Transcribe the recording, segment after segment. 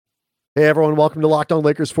Hey everyone, welcome to Locked On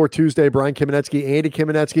Lakers for Tuesday. Brian Kamenetsky, Andy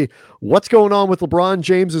Kamenetsky. What's going on with LeBron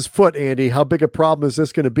James's foot, Andy? How big a problem is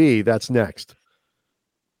this going to be? That's next.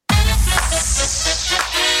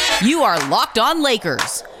 You are Locked On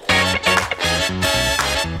Lakers,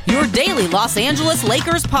 your daily Los Angeles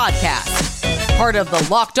Lakers podcast. Part of the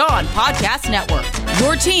Locked On Podcast Network,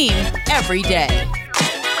 your team every day.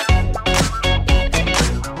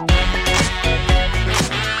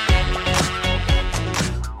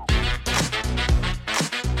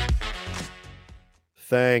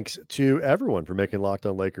 Thanks to everyone for making Locked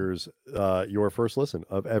On Lakers your first listen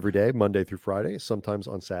of every day, Monday through Friday, sometimes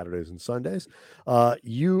on Saturdays and Sundays.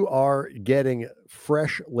 You are getting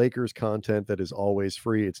fresh Lakers content that is always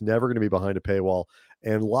free. It's never going to be behind a paywall.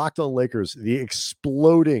 And Locked On Lakers, the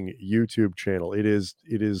exploding YouTube channel, it is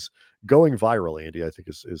going viral, Andy, I think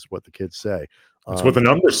is what the kids say. That's what the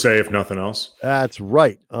numbers say, if nothing else. That's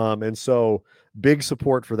right. And so big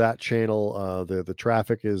support for that channel. The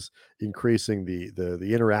traffic is increasing.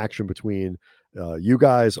 The interaction between you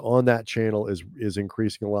guys on that channel is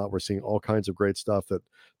increasing a lot. We're seeing all kinds of great stuff that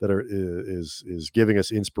is giving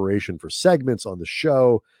us inspiration for segments on the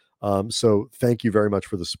show. So thank you very much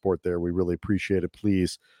for the support there. We really appreciate it.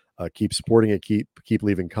 Please keep supporting it. Keep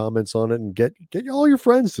leaving comments on it, and get all your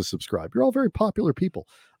friends to subscribe. You're all very popular people.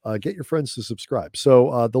 Get your friends to subscribe.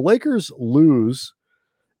 So the Lakers lose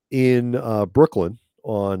in Brooklyn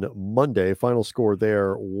on Monday. Final score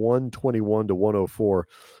there, 121-104.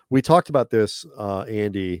 We talked about this,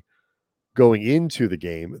 Andy, going into the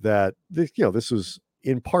game, that this was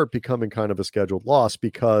in part becoming kind of a scheduled loss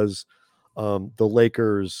because the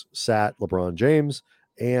Lakers sat LeBron James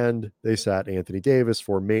and they sat Anthony Davis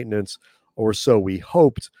for maintenance, or so we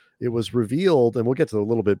hoped. It was revealed, and we'll get to a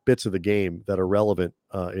little bits of the game that are relevant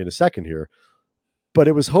in a second here, but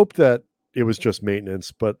it was hoped that it was just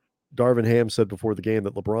maintenance. But Darvin Ham said before the game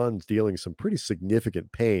that LeBron's dealing some pretty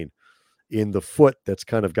significant pain in the foot that's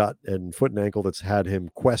kind of foot and ankle that's had him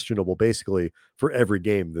questionable basically for every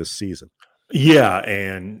game this season. Yeah,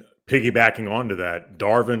 and piggybacking onto that,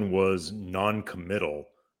 Darvin was non-committal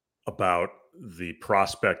about the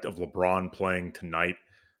prospect of LeBron playing tonight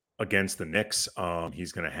against the Knicks.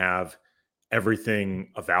 He's going to have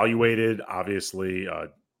everything evaluated, obviously,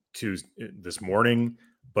 this morning,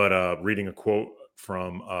 but reading a quote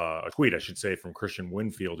from a tweet, I should say, from Christian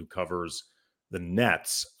Winfield, who covers the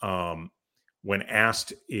Nets, when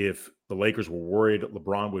asked if the Lakers were worried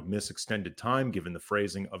LeBron would miss extended time, given the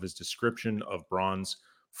phrasing of his description of Bron's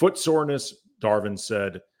foot soreness, Darvin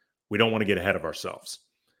said, "We don't want to get ahead of ourselves."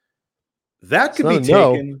 That could be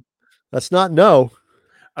taken. That's not no.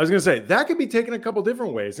 I was going to say that could be taken a couple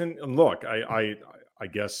different ways. And look, I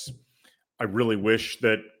guess I really wish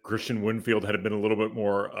that Christian Winfield had been a little bit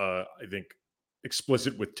more, I think,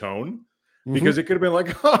 explicit with tone, because it could have been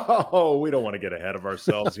like, "Oh, we don't want to get ahead of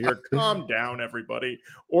ourselves here. Calm down, everybody."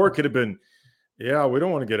 Or it could have been, "Yeah, we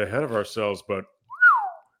don't want to get ahead of ourselves, but."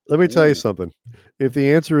 Let me tell you something. If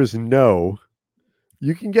the answer is no,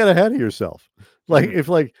 you can get ahead of yourself.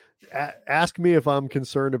 Ask me if I'm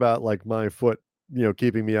concerned about like my foot,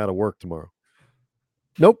 keeping me out of work tomorrow.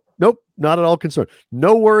 Nope, not at all concerned.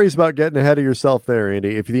 No worries about getting ahead of yourself there,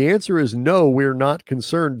 Andy. If the answer is no, we're not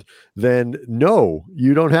concerned, then no,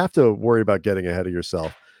 you don't have to worry about getting ahead of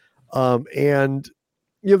yourself. And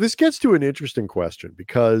this gets to an interesting question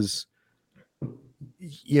because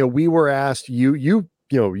we were asked, you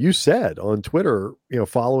said on Twitter,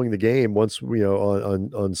 following the game, once on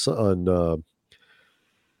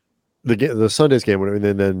the Sunday's game, and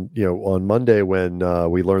then on Monday when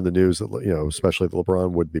we learned the news that especially that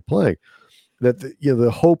LeBron would be playing, that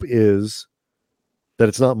the hope is that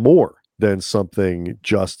it's not more than something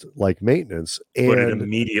just like maintenance. But it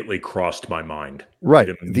immediately crossed my mind, right?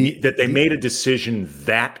 That they made a decision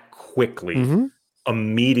that quickly.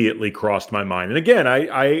 Immediately crossed my mind. And again,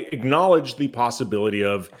 I acknowledge the possibility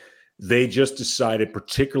of they just decided,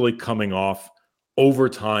 particularly coming off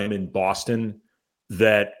overtime in Boston,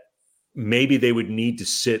 that maybe they would need to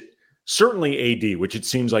sit, certainly AD, which it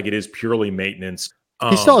seems like it is purely maintenance.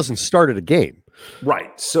 He still hasn't started a game.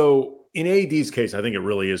 Right. So in AD's case, I think it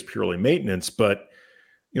really is purely maintenance, but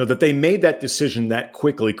that they made that decision that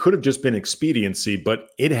quickly could have just been expediency, but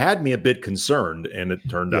it had me a bit concerned, and it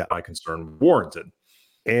turned out my concern warranted.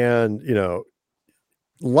 And,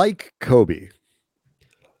 like Kobe,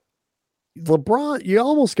 LeBron, you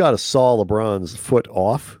almost got to saw LeBron's foot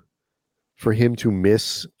off for him to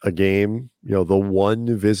miss a game, the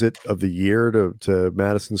one visit of the year to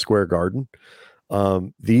Madison Square Garden.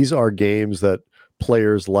 These are games that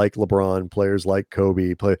players like LeBron, players like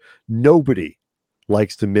Kobe, nobody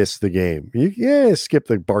likes to miss the game. Skip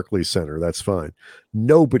the Barclays Center. That's fine.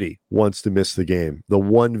 Nobody wants to miss the game. The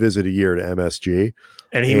one visit a year to MSG.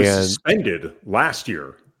 And he was suspended last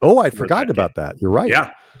year. Oh, I'd forgotten about that. You're right.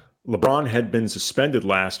 Yeah. LeBron had been suspended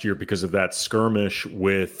last year because of that skirmish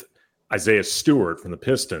with Isaiah Stewart from the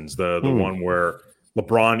Pistons, the one where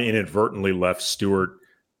LeBron inadvertently left Stewart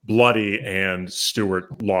bloody and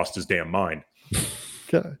Stewart lost his damn mind.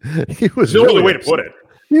 He was no other way to put it.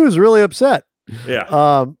 He was really upset.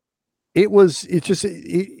 Yeah. It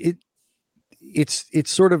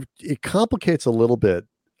complicates a little bit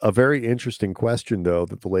a very interesting question, though,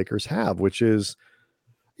 that the Lakers have, which is,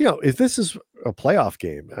 if this is a playoff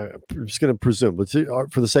game, I'm just going to presume,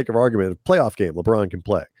 for the sake of argument, a playoff game, LeBron can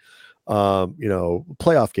play.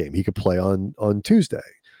 Playoff game, he could play on Tuesday.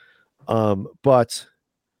 But,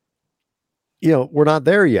 we're not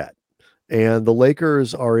there yet. And the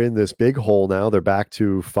Lakers are in this big hole now. They're back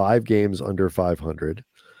to 5 games under 500.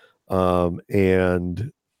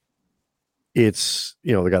 And it's,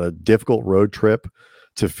 they got a difficult road trip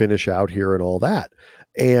to finish out here and all that.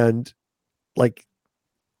 And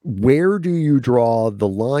where do you draw the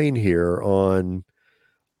line here on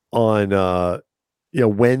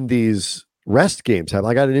when these rest games happen?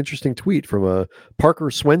 I got an interesting tweet from Parker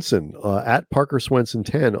Swenson at Parker Swenson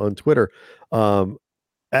 10 on Twitter.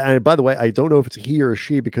 And by the way, I don't know if it's he or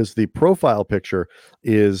she, because the profile picture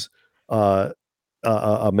is a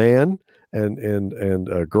man and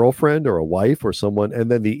a girlfriend or a wife or someone, and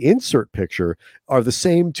then the insert picture are the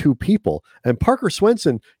same 2 people. And Parker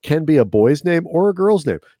Swenson can be a boy's name or a girl's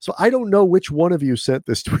name. So I don't know which one of you sent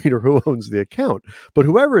this tweet or who owns the account, but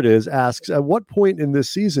whoever it is asks, at what point in this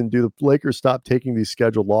season do the Lakers stop taking these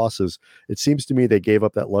scheduled losses? It seems to me they gave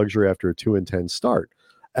up that luxury after a 2-10 start.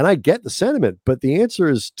 And I get the sentiment, but the answer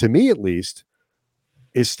is, to me at least,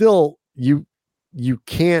 is still you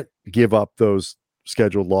can't give up those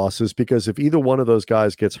scheduled losses, because if either one of those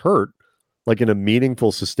guys gets hurt, like in a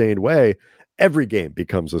meaningful, sustained way, every game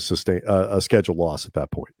becomes a scheduled loss at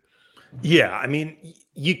that point. Yeah, I mean,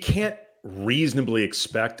 you can't reasonably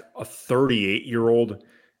expect a 38-year-old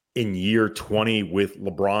in year 20 with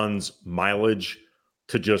LeBron's mileage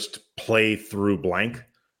to just play through blank.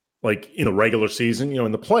 Like in the regular season,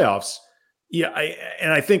 in the playoffs. Yeah.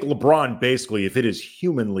 I think LeBron basically, if it is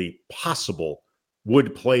humanly possible,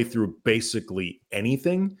 would play through basically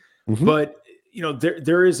anything. Mm-hmm. But,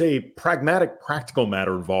 there is a practical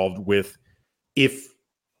matter involved with, if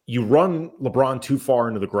you run LeBron too far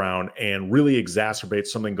into the ground and really exacerbate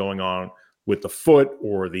something going on with the foot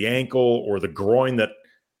or the ankle or the groin that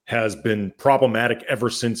has been problematic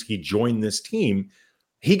ever since he joined this team,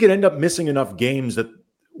 he could end up missing enough games that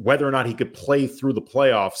whether or not he could play through the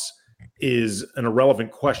playoffs is an irrelevant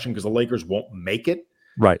question, because the Lakers won't make it.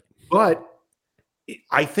 Right. But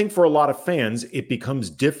I think for a lot of fans, it becomes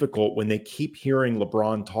difficult when they keep hearing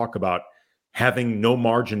LeBron talk about having no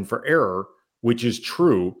margin for error, which is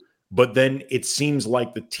true. But then it seems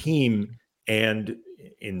like the team, and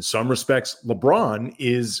in some respects, LeBron,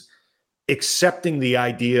 is accepting the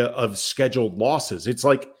idea of scheduled losses. It's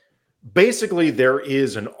like, basically, there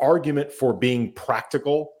is an argument for being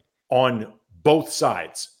practical on both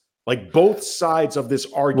sides. Like, both sides of this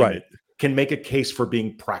argument can make a case for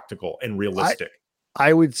being practical and realistic.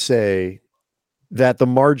 I would say that the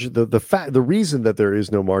margin, the reason that there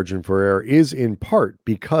is no margin for error is in part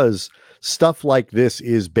because stuff like this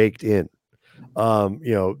is baked in.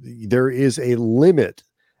 There is a limit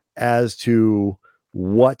as to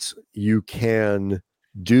what you can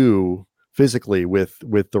do physically with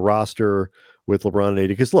the roster, with LeBron and AD.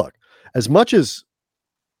 Because look, as much as,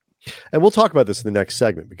 and we'll talk about this in the next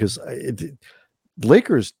segment, because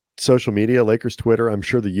Lakers social media, Lakers Twitter, I'm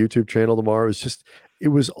sure the YouTube channel tomorrow it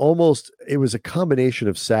was a combination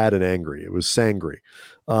of sad and angry. It was sangry.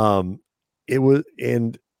 And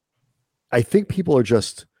I think people are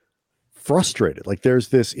just frustrated. Like, there's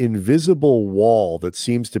this invisible wall that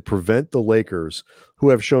seems to prevent the Lakers, who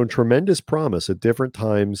have shown tremendous promise at different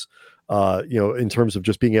times, in terms of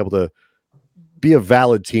just being able to be a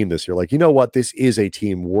valid team this year. Like, this is a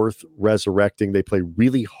team worth resurrecting. They play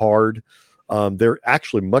really hard. They're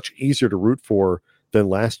actually much easier to root for than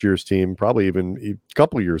last year's team, probably even a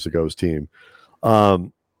couple of years ago's team. But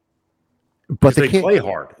they play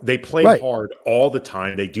hard. They play hard all the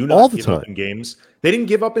time. They do not give up in games. They didn't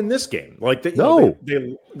give up in this game. Like,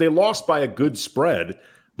 they lost by a good spread,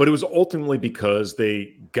 but it was ultimately because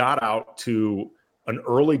they got out to an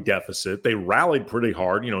early deficit. They rallied pretty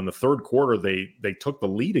hard. In the third quarter, they took the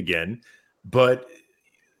lead again, but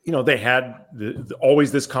they had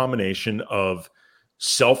always this combination of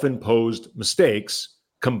self-imposed mistakes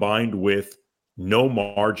combined with no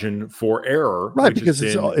margin for error. Right, because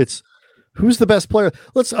it's who's the best player.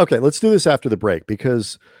 Let's do this after the break,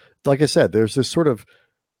 because like I said, there's this sort of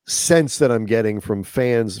sense that I'm getting from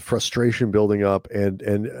fans, frustration building up, and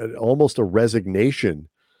almost a resignation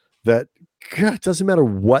that, God, it doesn't matter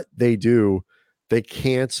what they do, they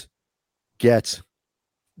can't get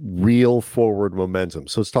real forward momentum.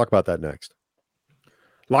 So let's talk about that next.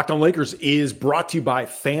 Locked On Lakers is brought to you by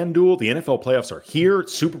FanDuel. The NFL playoffs are here.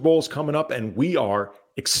 Super Bowl is coming up, and we are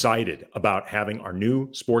excited about having our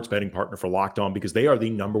new sports betting partner for Locked On, because they are the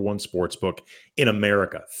 #1 sports book in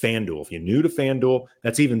America, FanDuel. If you're new to FanDuel,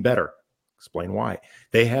 that's even better. Explain why.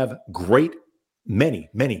 They have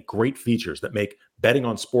many great features that make betting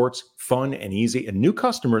on sports fun and easy. And new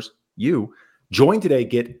customers, you join today,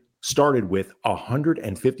 get started with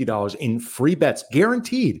 $150 in free bets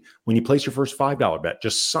guaranteed when you place your first $5 bet.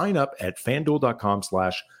 Just sign up at FanDuel.com/lockedon.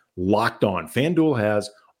 FanDuel has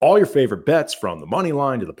all your favorite bets, from the money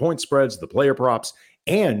line to the point spreads, the player props,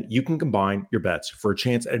 and you can combine your bets for a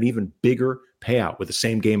chance at an even bigger payout with the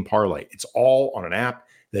same game parlay. It's all on an app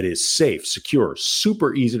that is safe, secure,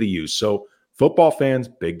 super easy to use. So football fans,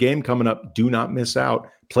 big game coming up. Do not miss out.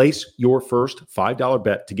 Place your first $5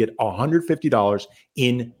 bet to get $150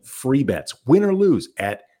 in free bets, win or lose,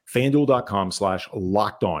 at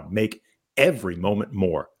FanDuel.com/lockedon. Make every moment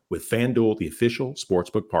more with FanDuel, the official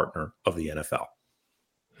sportsbook partner of the NFL.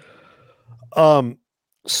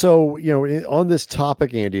 So, on this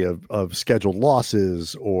topic, Andy, of scheduled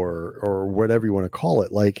losses or whatever you want to call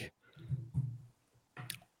it, like,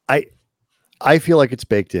 I feel like it's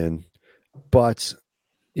baked in, but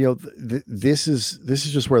this is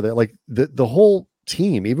just where they're like, the whole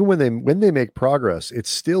team, even when they make progress, it's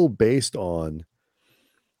still based on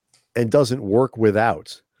and doesn't work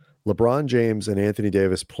without LeBron James and Anthony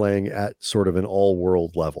Davis playing at sort of an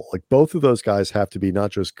all-world level. Like, both of those guys have to be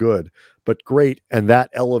not just good, but great, and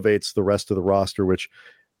that elevates the rest of the roster, which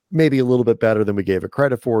may be a little bit better than we gave it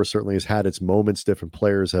credit for. Certainly has had its moments. Different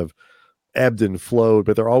players have ebbed and flowed,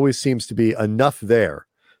 but there always seems to be enough there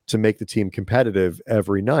to make the team competitive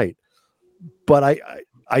every night. But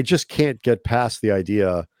I just can't get past the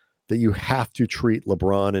idea that you have to treat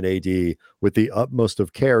LeBron and AD with the utmost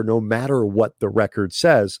of care, no matter what the record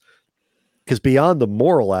says, because beyond the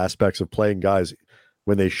moral aspects of playing guys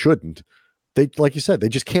when they shouldn't, they, like you said, they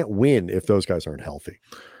just can't win if those guys aren't healthy.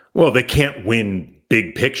 Well, they can't win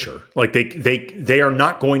big picture. Like, they are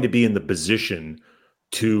not going to be in the position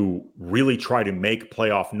to really try to make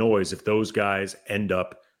playoff noise if those guys end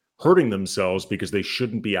up hurting themselves, because they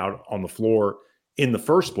shouldn't be out on the floor in the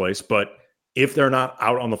first place. But if they're not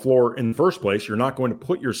out on the floor in the first place, you're not going to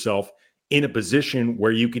put yourself in a position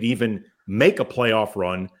where you could even make a playoff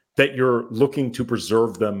run that you're looking to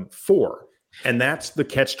preserve them for. And that's the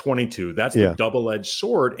catch-22. That's the double-edged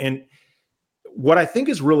sword. And what I think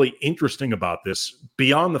is really interesting about this,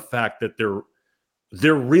 beyond the fact that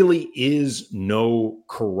there really is no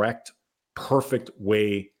correct, perfect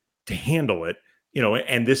way to handle it,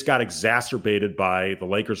 and this got exacerbated by the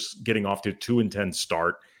Lakers getting off to a 2-10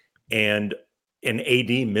 start and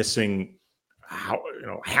AD missing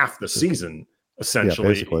half the season, essentially.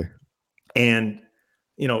 Yeah, basically. And,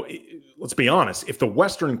 let's be honest, if the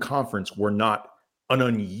Western Conference were not an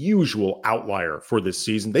unusual outlier for this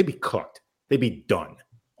season, they'd be cooked. They'd be done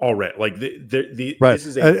already. Like, right. This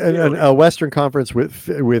is a Western Conference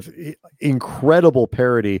with incredible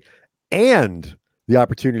parity and the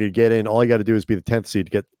opportunity to get in. All you got to do is be the 10th seed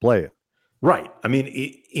to get to play it. Right. I mean,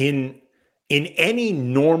 in any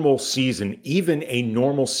normal season, even a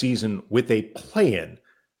normal season with a play-in,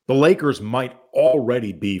 the Lakers might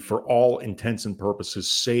already be, for all intents and purposes,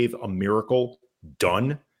 save a miracle,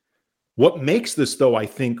 done. What makes this, though, I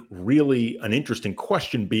think, really an interesting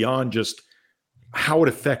question beyond just how it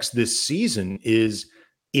affects this season is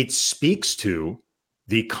it speaks to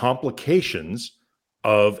the complications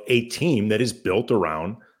of a team that is built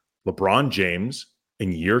around LeBron James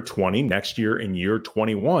in year 20, next year in year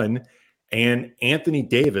 21, and Anthony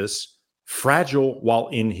Davis fragile while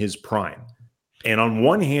in his prime. And on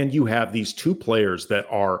one hand, you have these two players that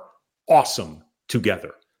are awesome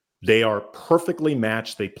together. They are perfectly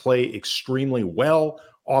matched. They play extremely well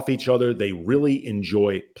off each other. They really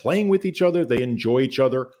enjoy playing with each other. They enjoy each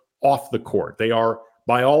other off the court. They are,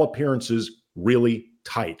 by all appearances, really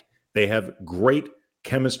tight. They have great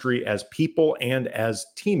chemistry as people and as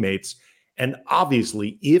teammates. And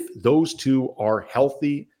obviously, if those two are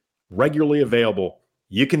healthy, regularly available,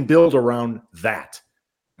 you can build around that.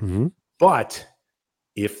 Mm-hmm. But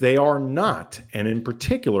if they are not, and in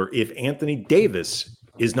particular, if Anthony Davis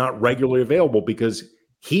is not regularly available, because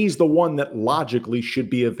he's the one that logically should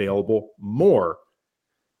be available more,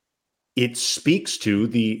 it speaks to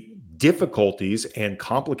the difficulties and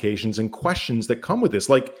complications and questions that come with this.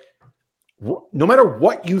 Like, no matter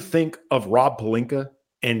what you think of Rob Pelinka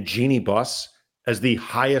and Jeannie Buss as the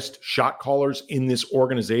highest shot callers in this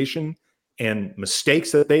organization and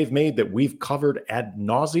mistakes that they've made that we've covered ad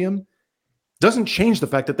nauseum, doesn't change the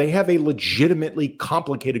fact that they have a legitimately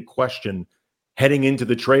complicated question heading into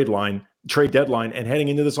the trade deadline and heading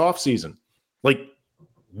into this offseason. Like,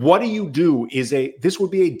 what do you do this would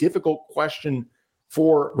be a difficult question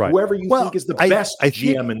for whoever you think is the best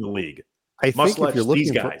GM in the league. I think if you're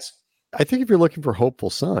looking if you're looking for hopeful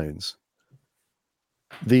signs,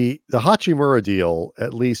 the Hachimura deal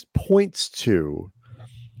at least points to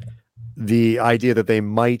the idea that they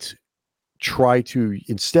might try to,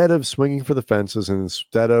 instead of swinging for the fences and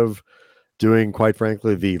instead of doing, quite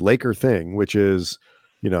frankly, the Laker thing, which is,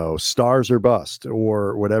 stars or bust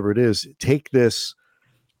or whatever it is, take this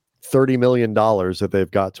 $30 million that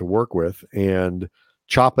they've got to work with and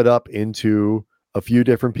chop it up into a few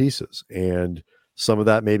different pieces. And some of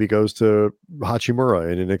that maybe goes to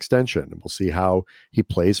Hachimura in an extension. And we'll see how he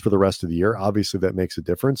plays for the rest of the year. Obviously that makes a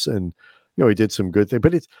difference. And, he did some good things,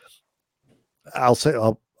 but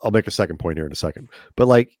I'll make a second point here in a second, but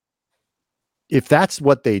like, if that's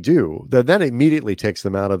what they do, then that immediately takes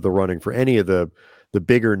them out of the running for any of the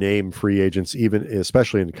bigger name free agents, even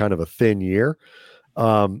especially in kind of a thin year.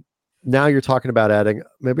 Now you're talking about adding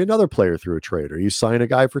maybe another player through a trade, or you sign a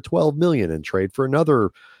guy for $12 million and trade for another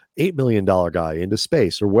 $8 million guy into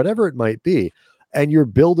space or whatever it might be. And you're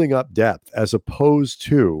building up depth as opposed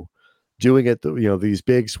to doing it, these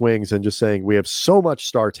big swings and just saying, we have so much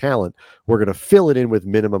star talent, we're going to fill it in with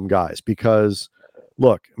minimum guys. Because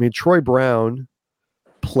look, Troy Brown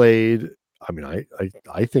played,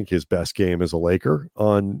 I think his best game as a Laker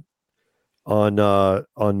on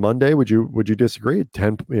Monday. Would you disagree?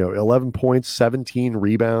 11 points, 17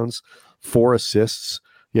 rebounds, 4 assists.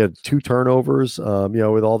 He had 2 turnovers,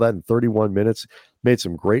 with all that in 31 minutes, made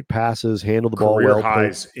some great passes, handled the ball well. Career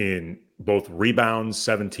highs in both rebounds,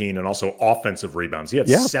 17, and also offensive rebounds. He had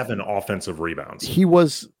 7 offensive rebounds. He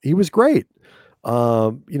was great.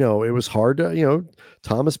 It was hard to,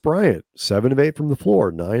 Thomas Bryant, 7 of 8 from the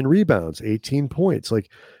floor, 9 rebounds, 18 points. Like,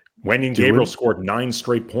 Wenyen Gabriel scored 9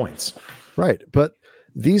 straight points. Right. But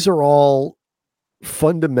these are all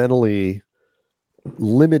fundamentally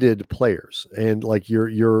limited players. And like,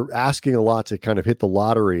 you're asking a lot to kind of hit the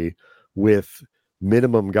lottery with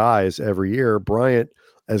minimum guys every year. Bryant,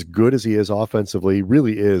 as good as he is offensively,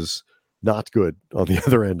 really is not good on the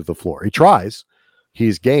other end of the floor. He tries.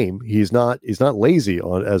 He's game. He's not lazy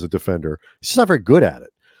as a defender. He's just not very good at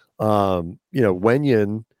it.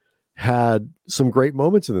 Wenyen had some great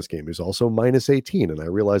moments in this game. He's also minus 18. And I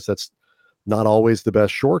realize that's not always the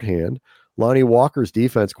best shorthand. Lonnie Walker's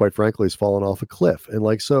defense, quite frankly, has fallen off a cliff. And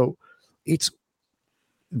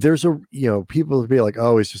people would be like,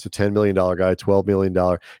 oh, he's just a $10 million guy, $12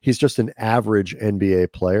 million. He's just an average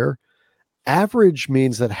NBA player. Average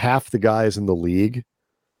means that half the guys in the league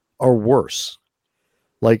are worse.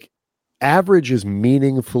 Like, average is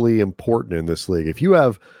meaningfully important in this league. If you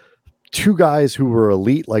have 2 guys who were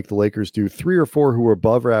elite, like the Lakers do, 3 or 4 who are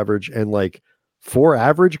above average, and like 4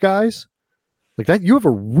 average guys like that, you have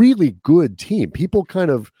a really good team. People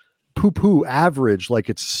kind of poo-poo average like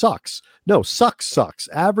it sucks. No, sucks.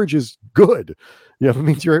 Average is good. It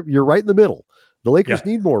means you're right in the middle. The Lakers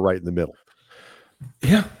need more right in the middle.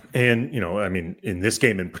 Yeah. And, in this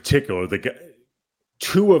game in particular,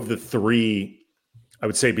 2 of the 3, I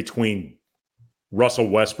would say, between Russell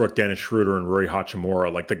Westbrook, Dennis Schroeder, and Rui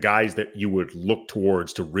Hachimura, like the guys that you would look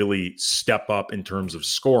towards to really step up in terms of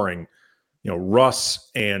scoring. Russ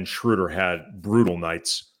and Schroeder had brutal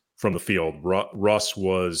nights from the field. Russ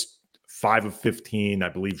was 5 of 15. I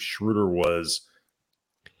believe Schroeder was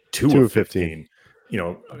 2 of 15.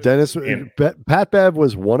 Dennis Pat Bev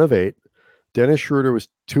was 1 of 8. Dennis Schroeder was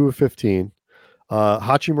 2 of 15.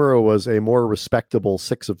 Hachimura was a more respectable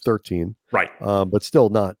 6 of 13. Right. But still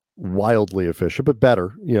not wildly efficient, but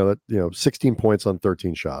better. 16 points on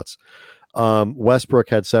 13 shots. Westbrook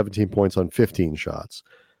had 17 points on 15 shots.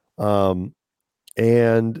 Those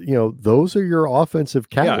are your offensive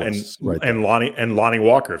catalysts. And Lonnie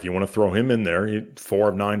Walker, if you want to throw him in there, 4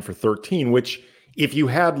 of 9 for 13, which if you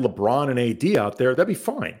had LeBron and AD out there, that'd be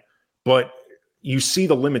fine. But you see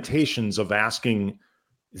the limitations of asking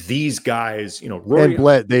these guys,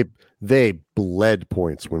 they bled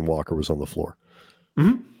points when Walker was on the floor.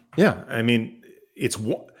 Mm-hmm. Yeah.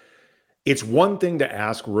 It's one thing to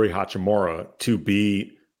ask Rui Hachimura to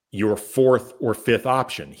be your 4th or 5th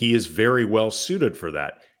option. He is very well suited for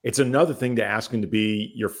that. It's another thing to ask him to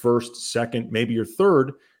be your 1st, 2nd, maybe your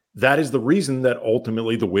 3rd, that is the reason that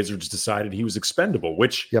ultimately the Wizards decided he was expendable,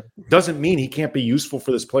 which Yep. doesn't mean he can't be useful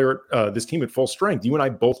for this player, this team at full strength. You and I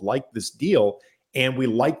both like this deal, and we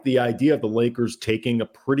like the idea of the Lakers taking a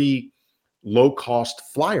pretty low-cost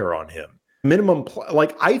flyer on him.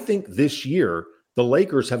 Like I think this year, the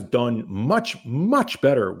Lakers have done much, much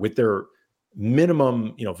better with their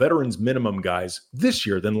minimum, veterans minimum guys this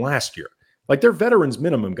year than last year. Like their veterans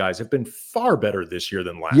minimum guys have been far better this year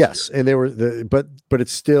than last year. Yes, and they were but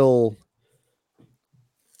it's still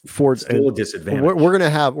a disadvantage. We're gonna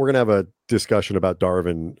have a discussion about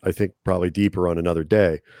Darvin, I think probably deeper on another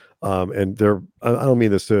day. And I don't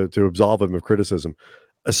mean this to absolve him of criticism,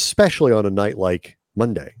 especially on a night like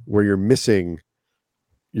Monday where you're missing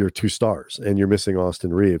your 2 stars and you're missing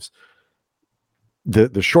Austin Reeves.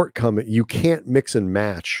 The shortcoming, you can't mix and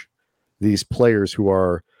match these players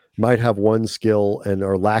who might have one skill and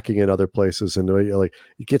are lacking in other places. And like,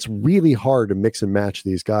 it gets really hard to mix and match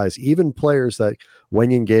these guys, even players that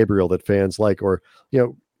Wenyen Gabriel that fans like, or,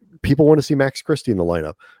 people want to see Max Christie in the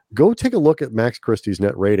lineup. Go take a look at Max Christie's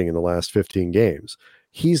net rating in the last 15 games.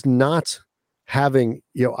 He's not having,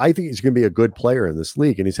 I think he's going to be a good player in this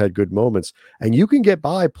league, and he's had good moments, and you can get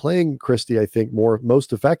by playing Christie, I think,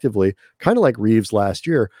 most effectively, kind of like Reeves last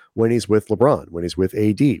year, when he's with LeBron, when he's with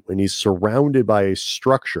AD, when he's surrounded by a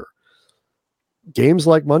structure. Games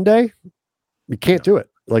like Monday, you can't do it.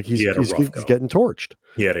 Like he's getting torched.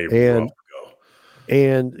 He had a rough go.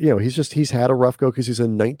 And, he's had a rough go because he's a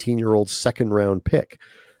 19-year-old second round pick.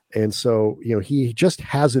 And so, he just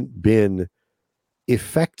hasn't been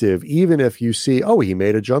effective, even if you see, he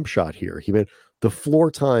made a jump shot here. The floor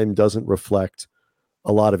time doesn't reflect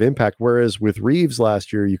a lot of impact. Whereas with Reeves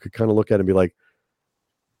last year, you could kind of look at it and be like,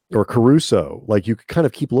 or Caruso, like you could kind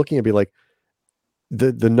of keep looking and be like,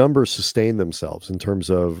 the numbers sustain themselves in terms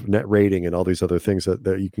of net rating and all these other things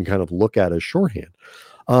that you can kind of look at as shorthand.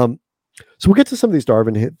 So we'll get to some of these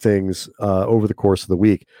Darvin things over the course of the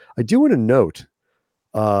week. I do want to note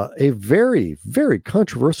a very, very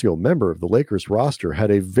controversial member of the Lakers roster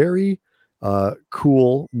had a very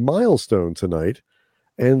cool milestone tonight,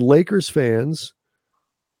 and Lakers fans,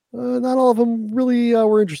 not all of them really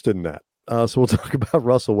were interested in that. So we'll talk about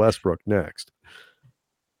Russell Westbrook next.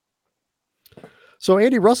 So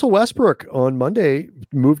Andy, Russell Westbrook on Monday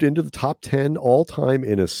moved into the top 10 all-time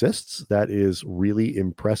in assists. That is really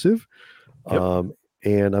impressive. Yep.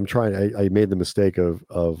 And I'm trying, I made the mistake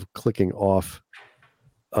of clicking off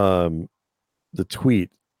the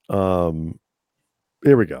tweet. Here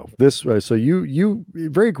we go. So you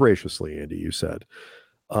very graciously, Andy, you said,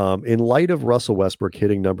 in light of Russell Westbrook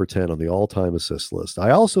hitting number 10 on the all-time assist list,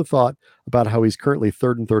 I also thought about how he's currently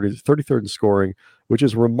 33rd in scoring, which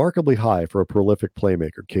is remarkably high for a prolific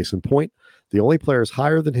playmaker. Case in point, the only players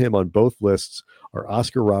higher than him on both lists are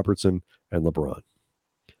Oscar Robertson and LeBron.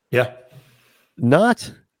 Yeah.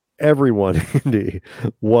 Not everyone, Andy,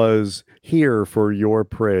 was here for your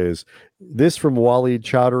praise. This from Waleed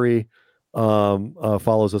Chowdhury,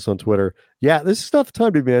 follows us on Twitter. Yeah, this is not the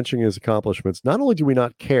time to be mentioning his accomplishments. Not only do we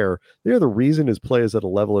not care, they are the reason his play is at a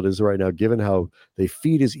level it is right now, given how they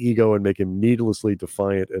feed his ego and make him needlessly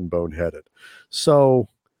defiant and boneheaded. So,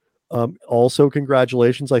 also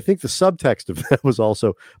congratulations. I think the subtext of that was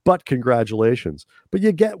also, but congratulations. But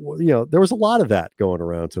you get, there was a lot of that going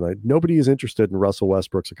around tonight. Nobody is interested in Russell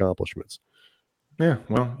Westbrook's accomplishments. Yeah,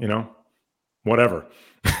 well, whatever.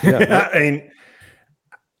 Yeah, I mean,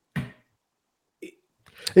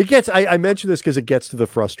 it gets, I mention this because it gets to the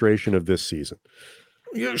frustration of this season.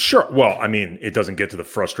 Yeah, sure. Well, I mean, it doesn't get to the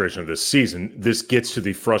frustration of this season. This gets to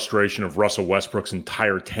the frustration of Russell Westbrook's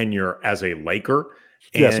entire tenure as a Laker.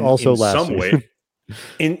 And yes, also last season.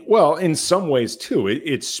 In some ways too,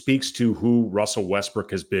 it speaks to who Russell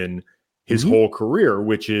Westbrook has been his whole career,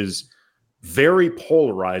 which is very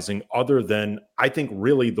polarizing, other than, I think,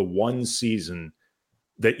 really the one season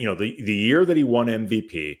that, the year that he won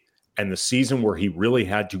MVP, and the season where he really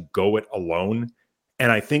had to go it alone,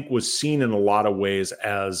 and I think was seen in a lot of ways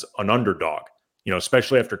as an underdog,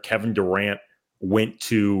 especially after Kevin Durant went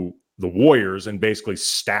to the Warriors and basically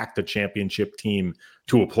stacked the championship team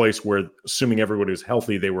to a place where, assuming everybody was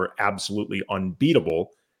healthy, they were absolutely unbeatable.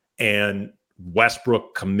 And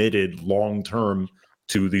Westbrook committed long-term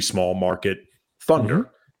to the small market Thunder,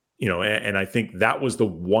 and I think that was the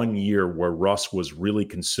one year where Russ was really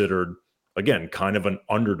considered, again, kind of an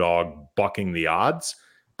underdog bucking the odds.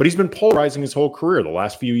 But he's been polarizing his whole career. The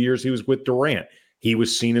last few years he was with Durant, he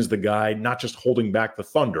was seen as the guy not just holding back the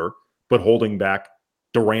Thunder, but holding back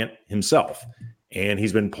Durant himself. And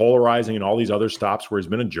he's been polarizing in all these other stops where he's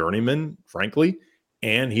been a journeyman, frankly.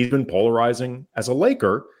 And he's been polarizing as a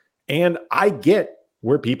Laker. And I get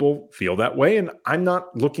where people feel that way, and I'm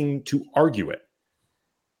not looking to argue it.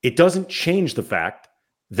 It doesn't change the fact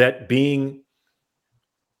that being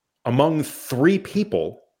among 3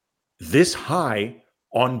 people this high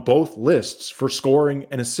on both lists for scoring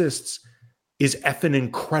and assists is effing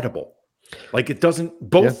incredible. Like, it doesn't,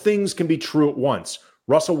 both things can be true at once.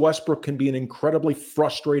 Russell Westbrook can be an incredibly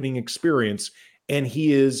frustrating experience, and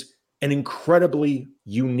he is an incredibly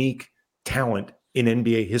unique talent in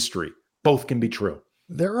NBA history. Both can be true.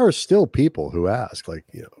 There are still people who ask, like,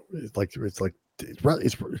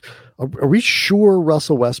 are we sure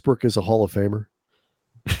Russell Westbrook is a Hall of Famer?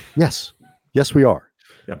 Yes, we are.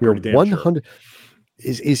 Yeah, we are 100. Sure.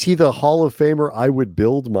 Is he the Hall of Famer I would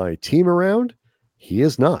build my team around? He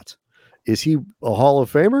is not. Is he a Hall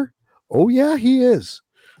of Famer? Oh yeah, he is.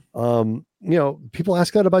 People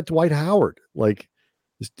ask that about Dwight Howard, like,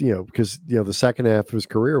 because the second half of his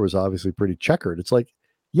career was obviously pretty checkered. It's like,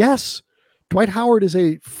 yes, Dwight Howard is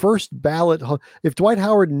a first ballot. If Dwight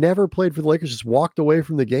Howard never played for the Lakers, just walked away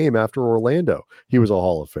from the game after Orlando, he was a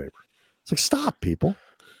Hall of Famer. It's like, stop, people.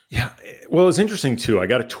 Yeah. Well, it's interesting too. I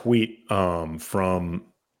got a tweet from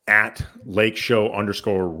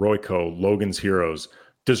 @LakeShow_Royco, Logan's Heroes.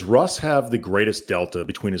 Does Russ have the greatest delta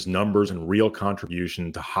between his numbers and real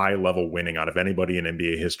contribution to high-level winning out of anybody in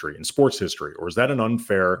NBA history, in sports history? Or is that an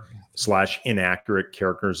unfair/inaccurate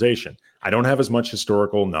characterization? I don't have as much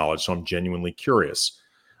historical knowledge, so I'm genuinely curious.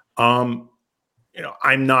 I'm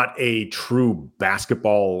not a true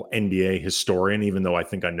basketball NBA historian, even though I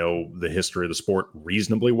think I know the history of the sport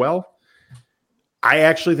reasonably well. I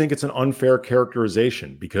actually think it's an unfair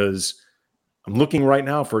characterization because I'm looking right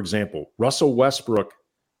now, for example, Russell Westbrook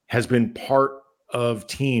has been part of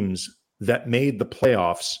teams that made the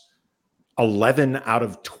playoffs 11 out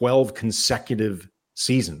of 12 consecutive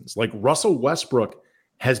seasons. Like, Russell Westbrook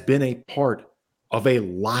has been a part of a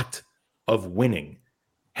lot of winning.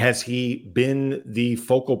 Has he been the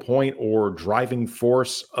focal point or driving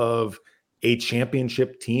force of a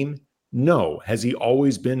championship team? No. Has he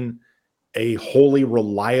always been a wholly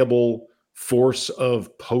reliable force of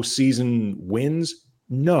postseason wins?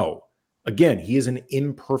 No. Again, he is an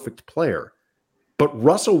imperfect player. But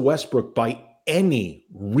Russell Westbrook, by any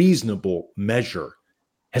reasonable measure,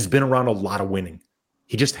 has been around a lot of winning.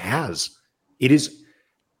 He just has. It is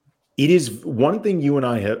one thing you and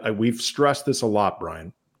I have, we've stressed this a lot,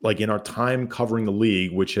 Brian, like in our time covering the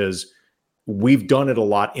league, which is we've done it a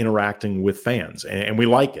lot interacting with fans, and we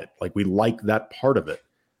like it. Like, we like that part of it.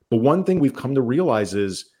 But one thing we've come to realize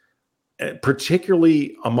is,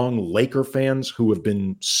 particularly among Laker fans who have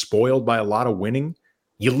been spoiled by a lot of winning,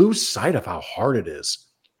 you lose sight of how hard it is.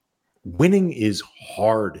 Winning is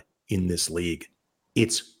hard in this league.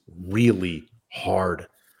 It's really hard.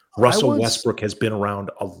 Russell Westbrook has been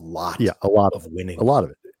around a lot of winning. A lot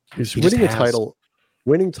of it. He's winning a title.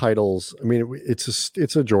 Winning titles, I mean,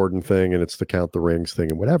 it's a Jordan thing, and it's the count the rings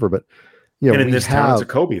thing and whatever, but and in this town, it's a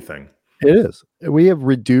Kobe thing. It is. We have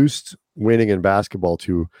reduced winning in basketball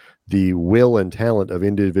to the will and talent of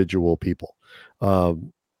individual people.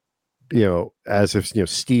 As if,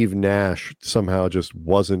 Steve Nash somehow just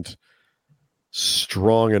wasn't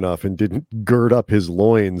strong enough and didn't gird up his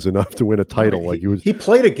loins enough to win a title. He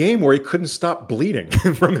played a game where he couldn't stop bleeding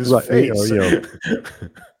from his face.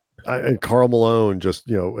 And Karl Malone just,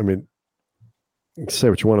 say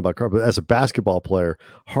what you want about Karl, but as a basketball player,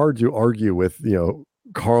 hard to argue with,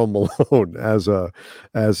 Karl Malone as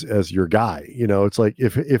your guy. It's like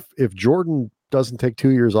if Jordan doesn't take 2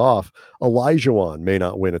 years off, Olajuwon may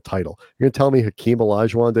not win a title. You're gonna tell me Hakeem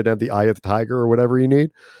Olajuwon didn't have the eye of the tiger or whatever you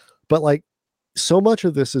need? But like, so much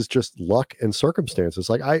of this is just luck and circumstances.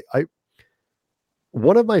 Like, I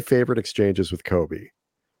one of my favorite exchanges with Kobe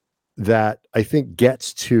that I think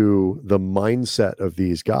gets to the mindset of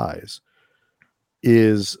these guys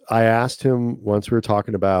is, I asked him once, we were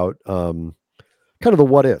talking about kind of the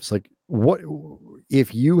what ifs, like, what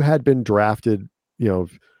if you had been drafted,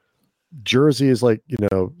 Jersey is like,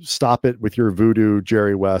 stop it with your voodoo,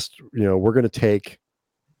 Jerry West, we're going to take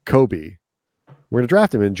Kobe, we're going to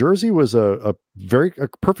draft him. And Jersey was a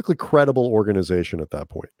perfectly credible organization at that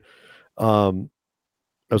point. I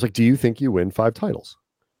was like, do you think you win 5 titles?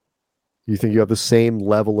 Do you think you have the same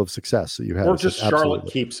level of success that you had? Or just Charlotte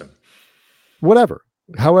keeps him? Whatever,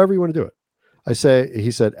 however you want to do it.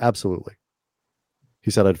 He said, absolutely.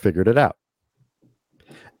 He said, I'd figured it out.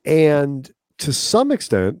 And to some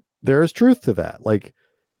extent, there is truth to that. Like,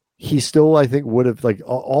 he still, I think, would have, like,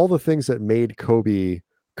 all the things that made Kobe,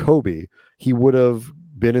 he would have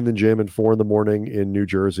been in the gym at 4 a.m. in New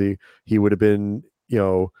Jersey. He would have been,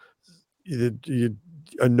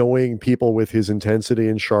 annoying people with his intensity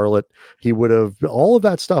in Charlotte. He would have, all of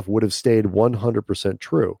that stuff would have stayed 100%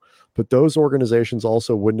 true. But those organizations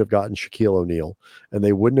also wouldn't have gotten Shaquille O'Neal, and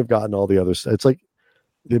they wouldn't have gotten all the other stuff. It's like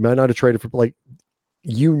they might not have traded for, like,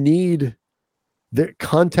 you need the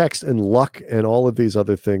context and luck and all of these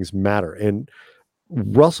other things matter. And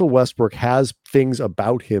Russell Westbrook has things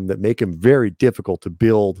about him that make him very difficult to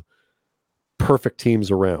build perfect teams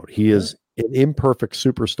around. He is an imperfect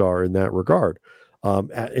superstar in that regard.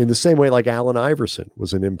 In the same way, like Allen Iverson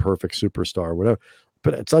was an imperfect superstar, whatever.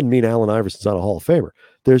 But it doesn't mean Allen Iverson's not a Hall of Famer.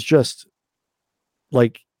 There's just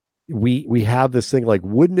like we have this thing like,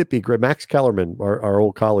 wouldn't it be great? Max Kellerman, our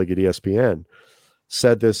old colleague at ESPN,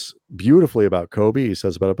 said this beautifully about Kobe. He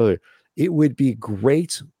says about it would be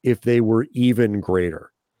great if they were even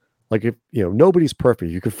greater. Like, if nobody's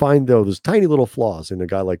perfect, you could find those tiny little flaws in a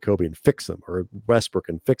guy like Kobe and fix them, or Westbrook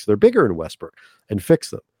and fix. They're bigger in Westbrook and fix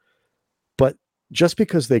them. But just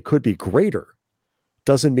because they could be greater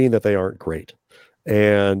doesn't mean that they aren't great.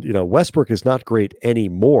 And, Westbrook is not great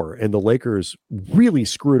anymore. And the Lakers really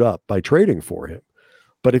screwed up by trading for him.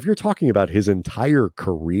 But if you're talking about his entire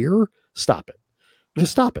career, stop it.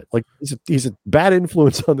 Just stop it. Like, he's a bad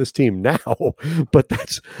influence on this team now, but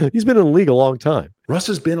he's been in the league a long time. Russ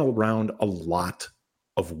has been around a lot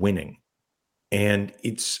of winning. And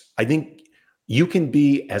I think you can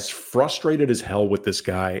be as frustrated as hell with this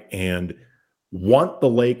guy and want the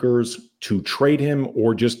Lakers to trade him,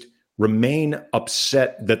 or just remain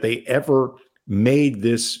upset that they ever made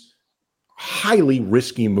this highly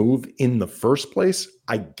risky move in the first place.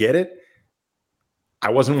 I get it. I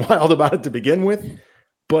wasn't wild about it to begin with,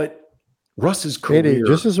 but Russ's career. Andy,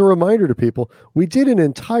 just as a reminder to people, we did an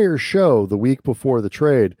entire show the week before the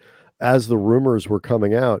trade, as the rumors were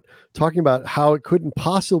coming out, talking about how it couldn't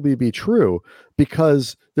possibly be true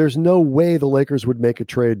because there's no way the Lakers would make a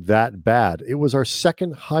trade that bad. It was our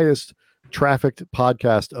second highest trafficked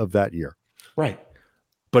podcast of that year. Right.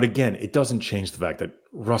 But again, it doesn't change the fact that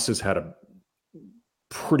Russ has had a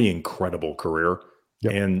pretty incredible career.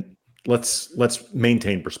 Yep. And let's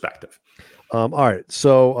maintain perspective. All right.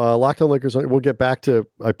 So Locked On Lakers, we'll get back to,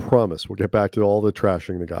 I promise, we'll get back to all the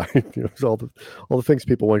trashing the guy, all the things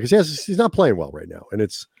people want, because he's not playing well right now. And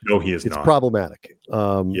it's not. Problematic.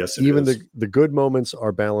 Yes, it even is. the good moments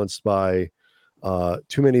are balanced by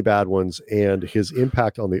too many bad ones, and his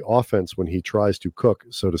impact on the offense when he tries to cook,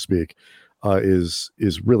 so to speak, is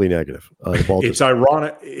really negative. The ball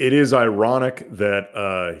ironic. It is ironic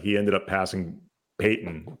that he ended up passing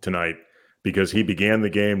Peyton tonight, because he began the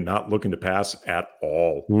game not looking to pass at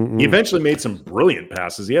all. Mm-mm. He eventually made some brilliant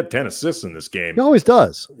passes. He had 10 assists in this game. He always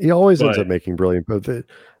does. He always ends up making brilliant, but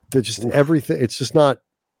they're just everything. It's just not.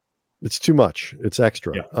 It's too much. It's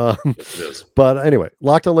extra. Yeah, it is. But anyway,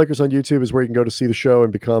 Locked On Lakers on YouTube is where you can go to see the show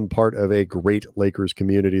and become part of a great Lakers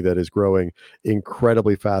community that is growing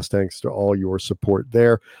incredibly fast. Thanks to all your support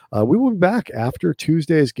there. We will be back after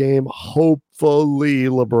Tuesday's game. Hopefully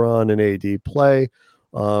LeBron and AD play.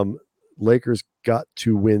 Lakers got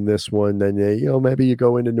to win this one. Then, maybe you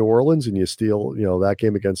go into New Orleans and you steal, that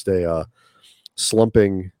game against a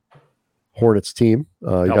slumping Hornets team.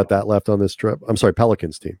 You got that left on this trip. I'm sorry,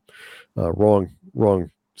 Pelicans team.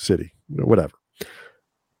 Wrong city. Whatever.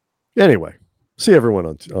 Anyway, see everyone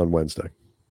on Wednesday.